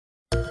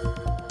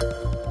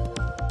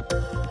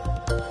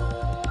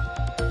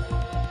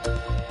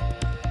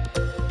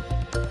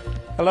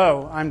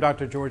Hello, I'm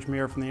Dr. George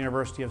Muir from the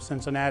University of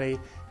Cincinnati,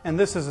 and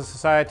this is a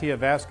Society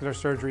of Vascular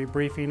Surgery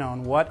briefing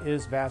on what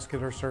is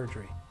vascular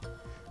surgery.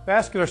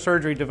 Vascular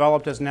surgery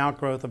developed as an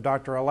outgrowth of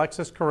Dr.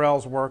 Alexis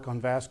Carrel's work on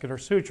vascular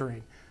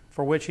suturing,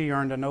 for which he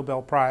earned a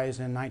Nobel Prize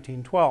in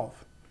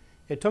 1912.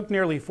 It took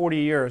nearly 40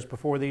 years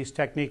before these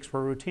techniques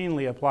were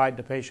routinely applied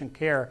to patient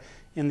care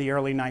in the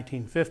early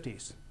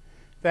 1950s.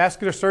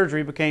 Vascular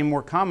surgery became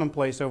more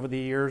commonplace over the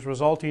years,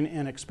 resulting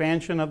in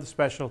expansion of the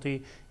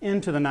specialty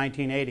into the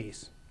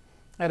 1980s.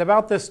 At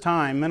about this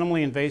time,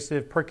 minimally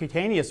invasive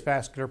percutaneous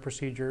vascular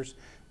procedures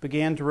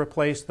began to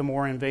replace the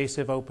more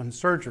invasive open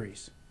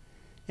surgeries.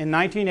 In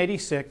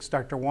 1986,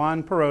 Dr.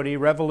 Juan Parodi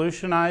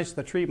revolutionized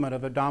the treatment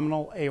of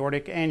abdominal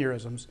aortic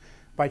aneurysms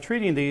by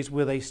treating these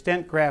with a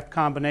stent graft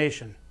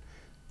combination.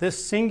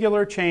 This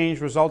singular change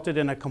resulted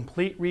in a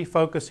complete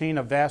refocusing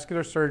of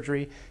vascular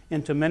surgery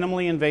into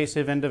minimally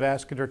invasive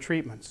endovascular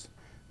treatments.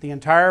 The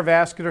entire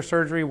vascular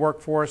surgery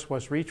workforce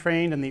was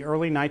retrained in the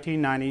early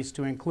 1990s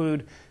to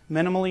include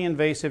minimally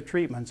invasive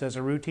treatments as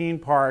a routine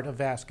part of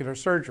vascular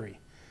surgery.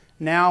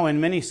 Now, in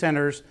many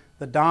centers,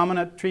 the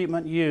dominant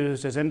treatment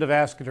used is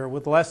endovascular,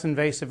 with less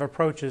invasive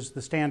approaches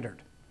the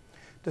standard.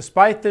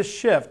 Despite this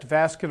shift,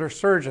 vascular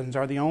surgeons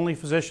are the only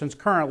physicians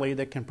currently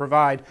that can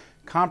provide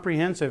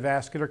comprehensive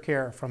vascular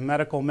care, from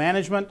medical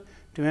management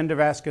to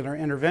endovascular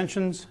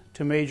interventions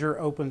to major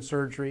open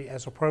surgery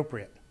as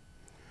appropriate.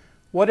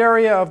 What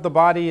area of the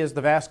body is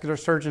the vascular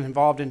surgeon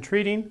involved in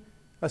treating?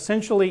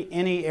 Essentially,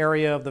 any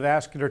area of the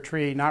vascular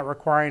tree not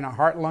requiring a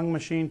heart-lung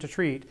machine to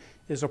treat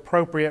is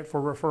appropriate for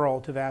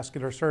referral to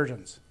vascular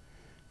surgeons.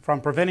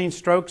 From preventing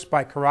strokes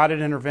by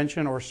carotid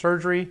intervention or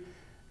surgery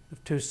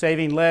to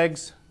saving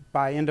legs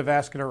by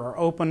endovascular or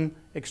open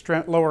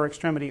lower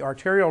extremity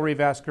arterial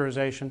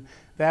revascularization,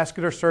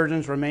 vascular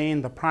surgeons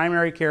remain the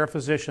primary care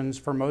physicians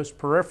for most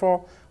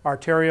peripheral,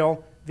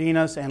 arterial,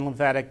 venous, and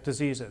lymphatic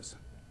diseases.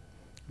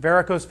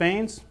 Varicose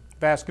veins,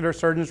 vascular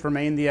surgeons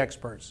remain the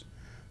experts.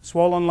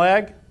 Swollen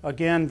leg,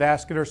 again,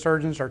 vascular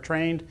surgeons are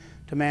trained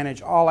to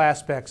manage all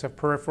aspects of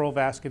peripheral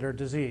vascular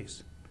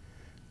disease.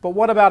 But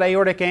what about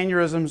aortic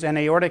aneurysms and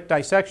aortic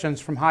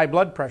dissections from high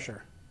blood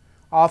pressure?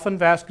 Often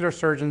vascular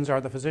surgeons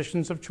are the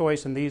physicians of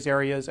choice in these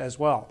areas as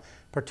well,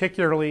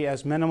 particularly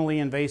as minimally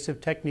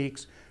invasive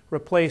techniques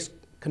replace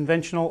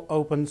conventional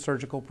open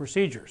surgical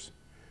procedures.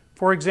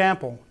 For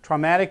example,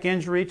 traumatic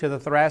injury to the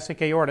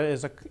thoracic aorta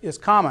is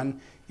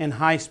common in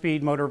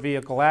high-speed motor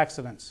vehicle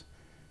accidents.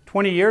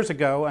 20 years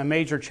ago, a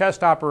major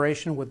chest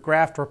operation with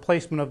graft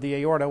replacement of the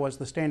aorta was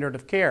the standard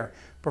of care,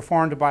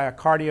 performed by a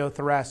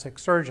cardiothoracic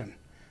surgeon.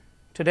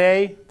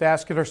 Today,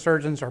 vascular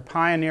surgeons are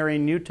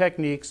pioneering new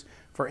techniques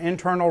for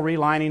internal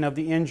relining of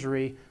the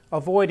injury,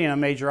 avoiding a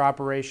major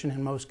operation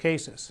in most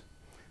cases.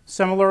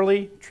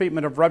 Similarly,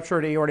 treatment of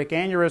ruptured aortic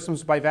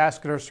aneurysms by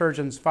vascular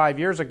surgeons 5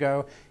 years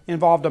ago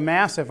involved a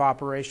massive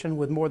operation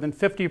with more than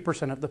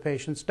 50% of the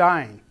patients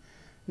dying.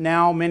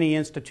 Now, many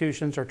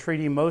institutions are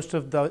treating most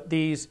of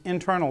these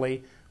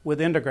internally with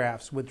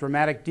endografts, with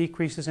dramatic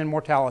decreases in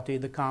mortality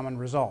the common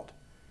result.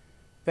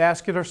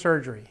 Vascular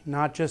surgery,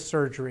 not just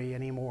surgery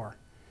anymore.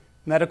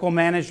 Medical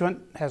management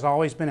has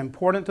always been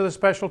important to the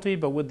specialty,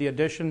 but with the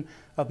addition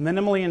of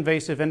minimally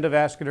invasive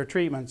endovascular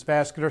treatments,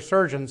 vascular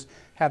surgeons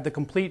have the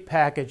complete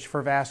package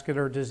for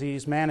vascular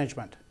disease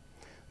management.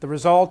 The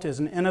result is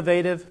an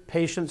innovative,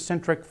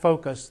 patient-centric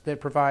focus that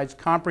provides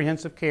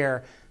comprehensive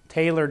care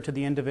tailored to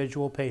the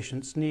individual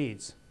patient's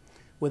needs.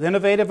 With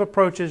innovative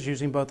approaches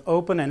using both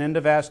open and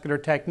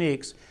endovascular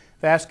techniques,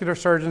 vascular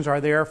surgeons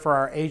are there for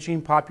our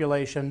aging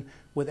population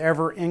with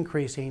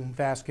ever-increasing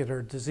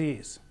vascular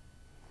disease.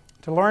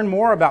 To learn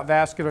more about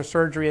vascular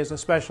surgery as a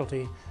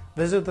specialty,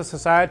 visit the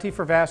Society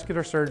for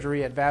Vascular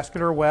Surgery at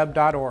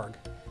vascularweb.org.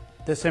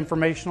 This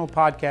informational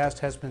podcast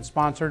has been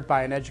sponsored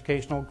by an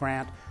educational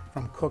grant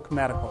from Cook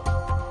Medical.